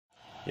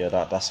Yeah,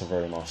 that's a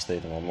very nice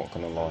stadium, I'm not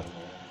gonna lie.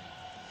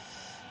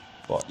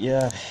 But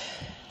yeah,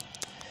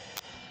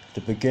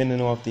 the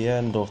beginning of the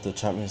end of the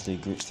Champions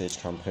League group stage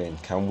campaign.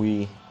 Can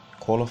we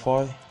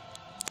qualify?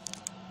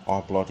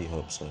 I bloody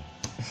hope so.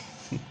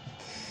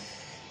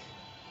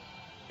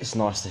 It's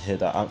nice to hear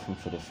that anthem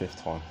for the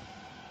 5th time.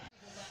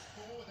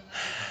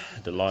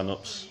 The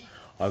lineups.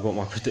 I got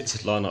my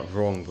predicted lineup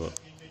wrong, but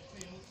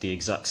the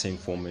exact same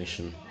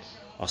formation.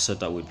 I said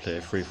that we'd play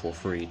a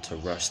 3-4-3 to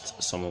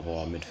rest some of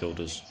our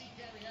midfielders,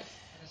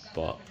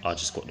 but I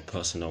just got the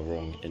personnel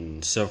wrong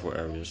in several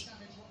areas.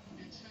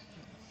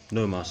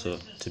 No matter,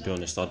 to be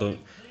honest,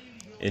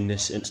 in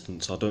this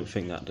instance, I don't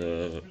think that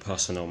the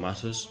personnel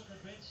matters.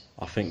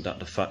 I think that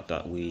the fact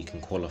that we can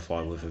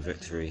qualify with a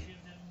victory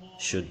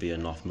should be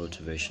enough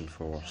motivation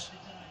for us.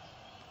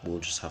 We'll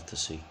just have to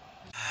see.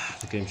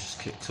 The game's just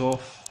kicked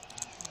off.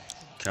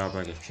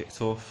 Qarabag have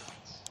kicked off.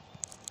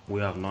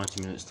 We have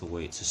 90 minutes to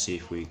wait to see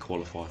if we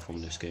qualify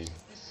from this game,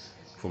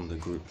 from the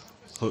group.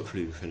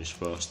 Hopefully we finish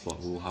first, but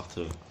we'll have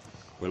to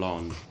rely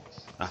on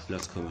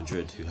Atletico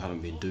Madrid, who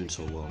haven't been doing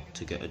so well,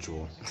 to get a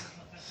draw.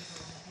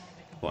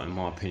 But in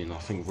my opinion, I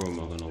think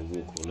Roma are going to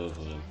walk all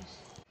over them.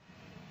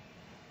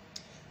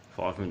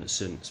 5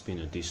 minutes in, it's been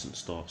a decent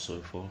start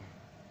so far.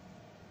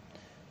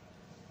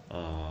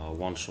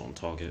 One shot on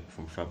target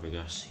from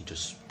Fabregas, he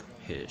just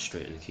hit it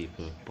straight at the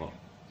keeper, but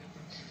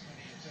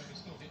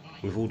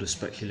with all the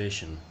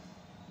speculation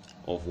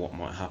of what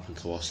might happen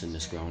to us in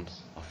this ground,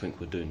 I think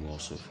we're doing well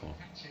so far.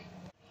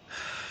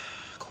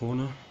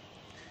 Corner,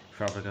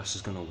 Qarabag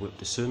is going to whip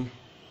this in.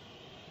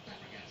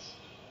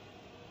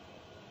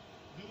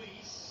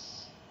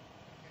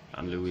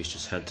 And Luis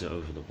just heads it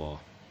over the bar.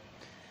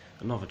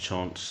 Another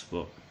chance,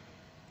 but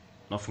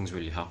nothing's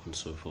really happened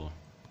so far.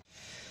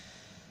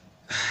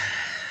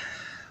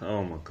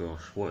 Oh my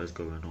gosh, what is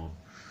going on?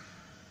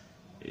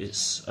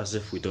 It's as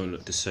if we don't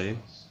look the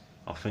same.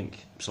 I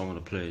think some of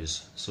the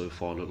players so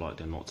far look like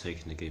they're not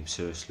taking the game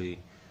seriously,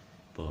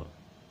 but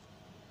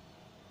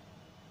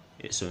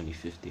it's only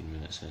 15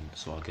 minutes in,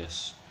 so I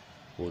guess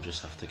we'll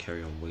just have to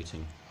carry on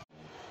waiting.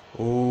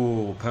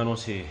 Oh,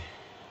 penalty.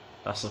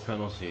 That's a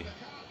penalty.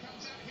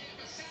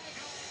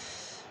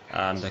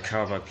 And the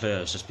Qarabag player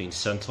has just been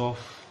sent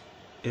off.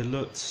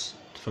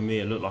 For me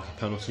it looked like a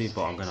penalty,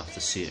 but I'm going to have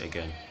to see it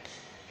again.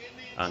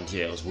 And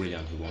yeah, it was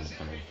Willian who won the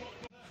penalty.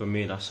 For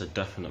me, that's a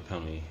definite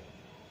penalty.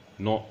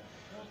 Not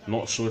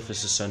sure if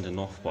it's a sending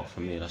off, but for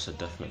me, that's a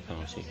definite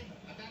penalty.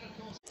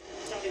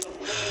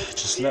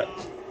 Just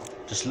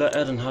let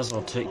Eden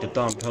Hazard take the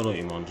damn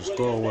penalty, man. Just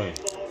go away.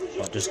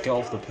 Like, just get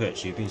off the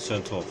pitch. You've been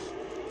sent off.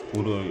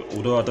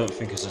 Although I don't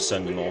think it's a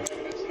sending off,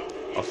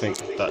 I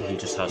think that he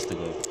just has to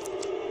go.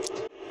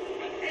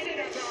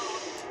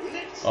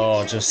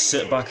 Oh, just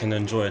sit back and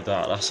enjoy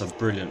that. That's a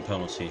brilliant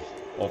penalty.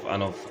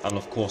 And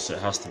of course it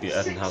has to be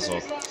Eden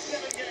Hazard.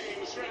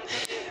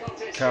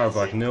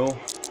 Qarabag 0,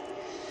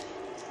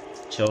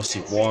 Chelsea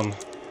 1.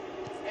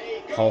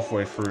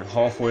 Halfway through,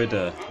 halfway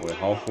there. We're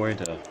halfway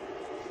there.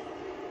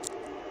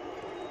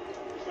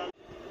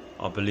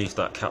 I believe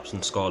that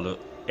Captain Scarlet,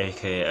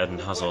 aka Eden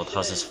Hazard,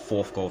 has his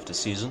 4th goal of the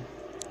season.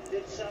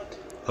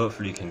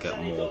 Hopefully he can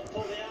get more.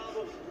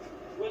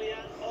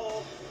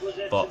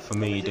 But for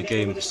me, the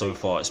game so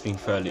far, it's been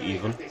fairly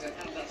even.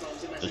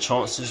 The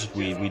chances,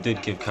 we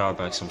did give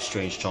Qarabag some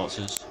strange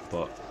chances,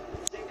 but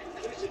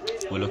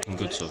we're looking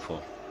good so far.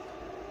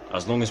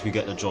 As long as we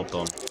get the job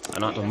done.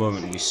 And at the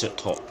moment we sit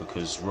top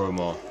because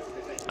Roma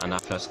and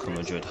Atletico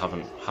Madrid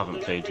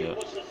haven't played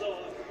yet.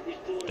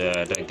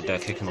 They're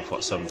kicking off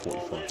at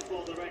 7:45.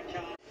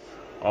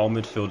 Our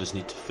midfielders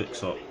need to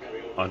fix up.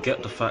 I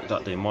get the fact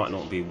that they might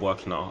not be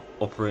operating at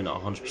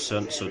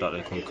 100% so that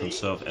they can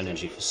conserve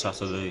energy for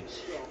Saturday,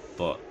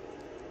 but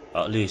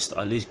at least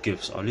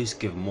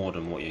give more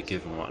than what you're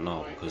giving right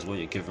now, because what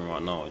you're giving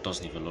right now, it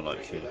doesn't even look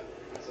like you're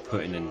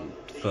putting in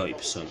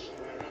 30%.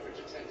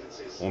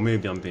 Or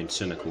maybe I'm being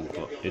cynical,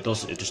 but it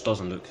just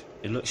doesn't look.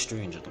 It looks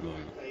strange at the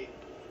moment.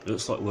 It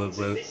looks like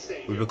we're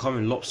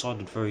becoming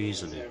lopsided very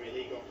easily.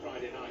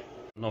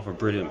 Another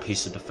brilliant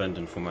piece of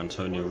defending from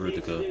Antonio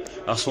Rudiger.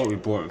 That's what we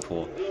brought him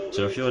for.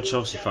 So if you're a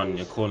Chelsea fan and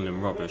you're calling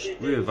him rubbish,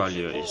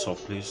 reevaluate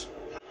yourself, please.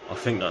 I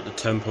think that the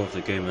tempo of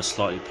the game has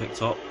slightly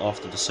picked up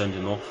after the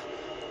sending off,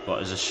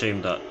 but it's a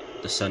shame that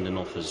the sending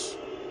off has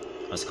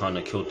kind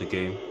of killed the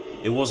game.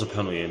 It was a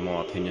penalty in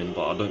my opinion,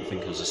 but I don't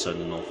think it was a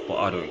sending off. But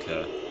I don't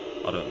care.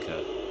 I don't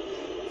care.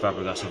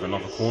 Fabregas with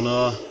another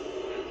corner.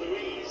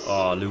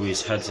 Oh,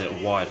 Luis heads it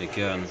wide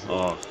again.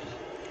 Oh.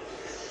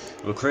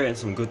 We're creating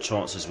some good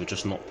chances, we're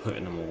just not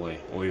putting them away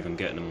or even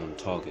getting them on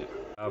target.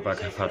 Qarabag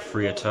have had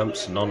 3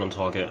 attempts, none on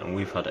target, and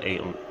we've had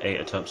 8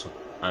 attempts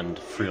and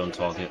 3 on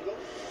target.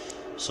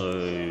 So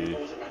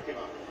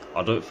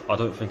I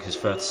don't think it's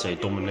fair to say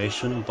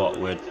domination, but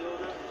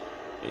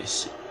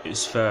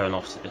it's fair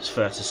enough. It's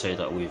fair to say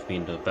that we've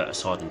been the better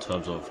side in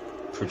terms of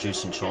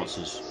producing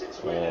chances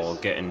or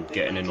getting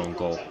in on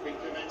goal.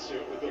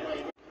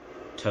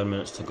 10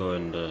 minutes to go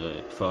in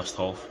the first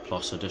half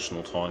plus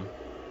additional time.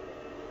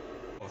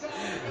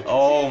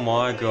 Oh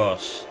my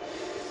gosh.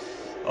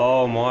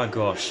 Oh my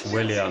gosh,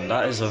 Willian,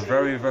 that is a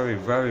very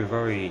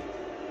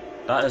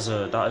that is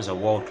a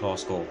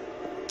world-class goal.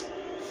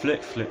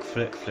 Flick, flick,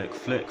 flick, flick,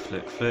 flick,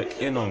 flick,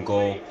 flick, in on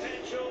goal,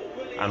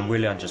 and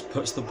Willian just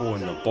puts the ball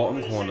in the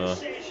bottom corner.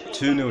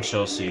 2-0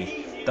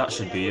 Chelsea. That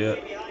should be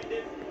it.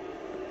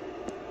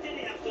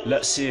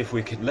 Let's see if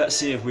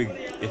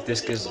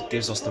this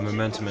gives us the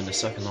momentum in the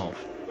second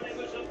half.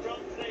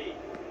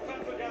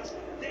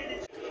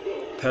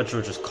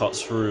 Pedro just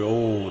cuts through.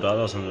 Oh, that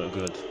doesn't look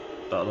good.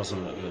 That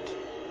doesn't look good.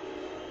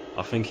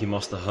 I think he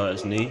must have hurt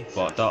his knee,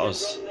 but that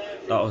was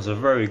a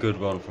very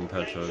good run from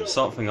Pedro.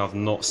 Something I've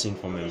not seen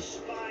from him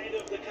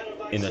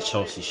in a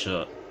Chelsea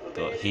shirt.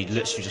 But he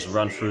literally just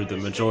ran through the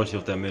majority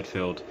of their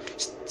midfield.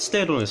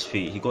 Stayed on his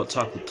feet. He got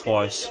tackled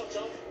twice,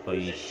 but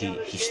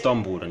he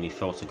stumbled and he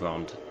fell to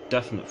ground.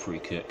 Definite free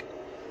kick.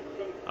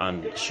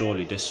 And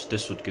surely this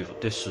would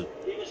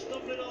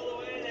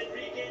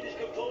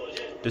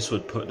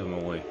put them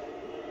away.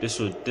 This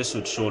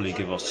would surely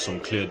give us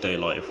some clear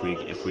daylight if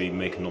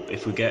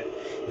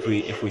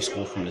we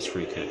score from this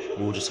free kick.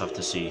 We'll just have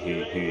to see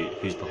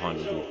who's behind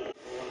the ball.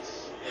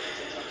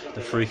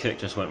 The free kick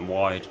just went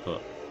wide,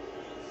 but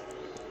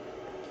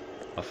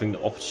I think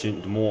the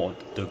opportunity, we're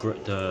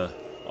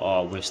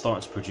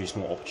starting to produce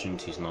more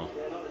opportunities now.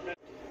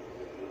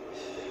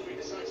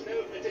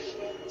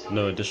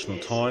 No additional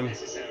time.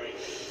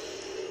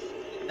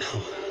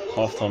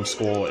 Half-time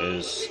score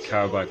is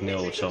Qarabag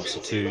 0, Chelsea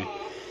 2.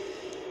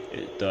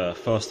 The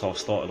first half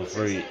started off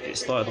very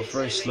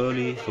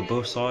slowly for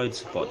both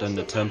sides, but then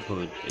the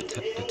tempo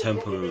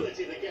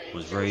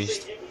was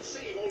raised,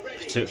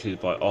 particularly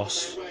by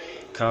us.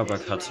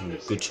 Qarabag had some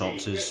good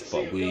chances,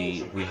 but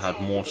we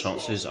had more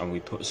chances and we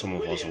put some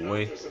of us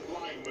away,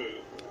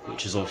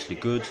 which is obviously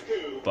good.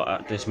 But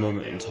at this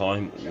moment in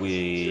time,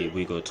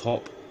 we go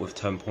top with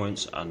 10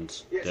 points, and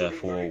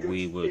therefore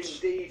we would,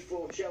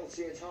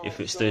 if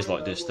it stays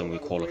like this, then we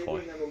qualify.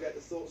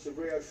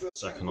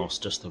 Second half's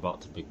just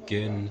about to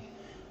begin.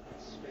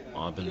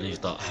 I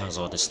believe that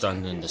Hazard is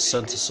standing in the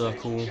centre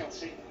circle.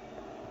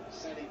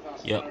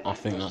 Yeah, I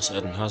think that's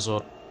Eden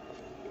Hazard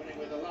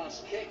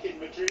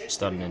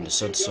standing in the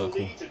centre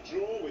circle.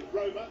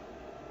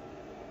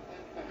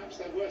 Perhaps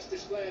their worst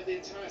display of the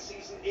entire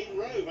season in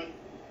Rome, and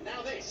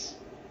now this,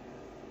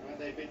 where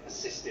they've been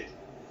assisted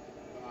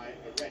by a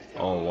red card.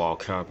 Oh wow,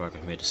 Qarabag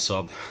have made a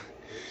sub. Saw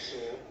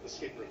the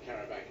skipper of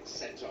Qarabag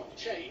sent off.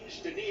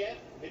 Change, Denier,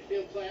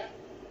 midfield player,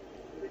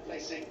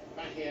 replacing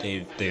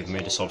Mahir. They've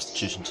made a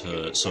substitution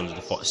to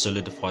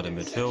solidify their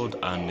midfield,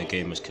 and the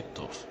game is kicked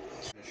off.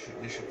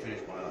 They should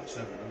finish by like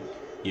 7, isn't it?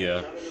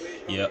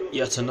 Yeah,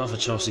 yet another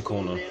Chelsea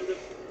corner.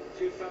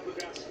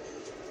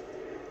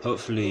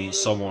 Hopefully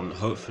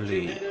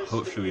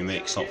we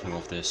make something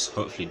of this.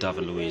 Hopefully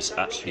David Luiz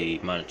actually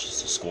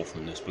manages to score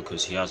from this,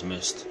 because he has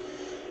missed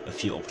a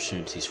few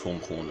opportunities from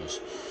corners.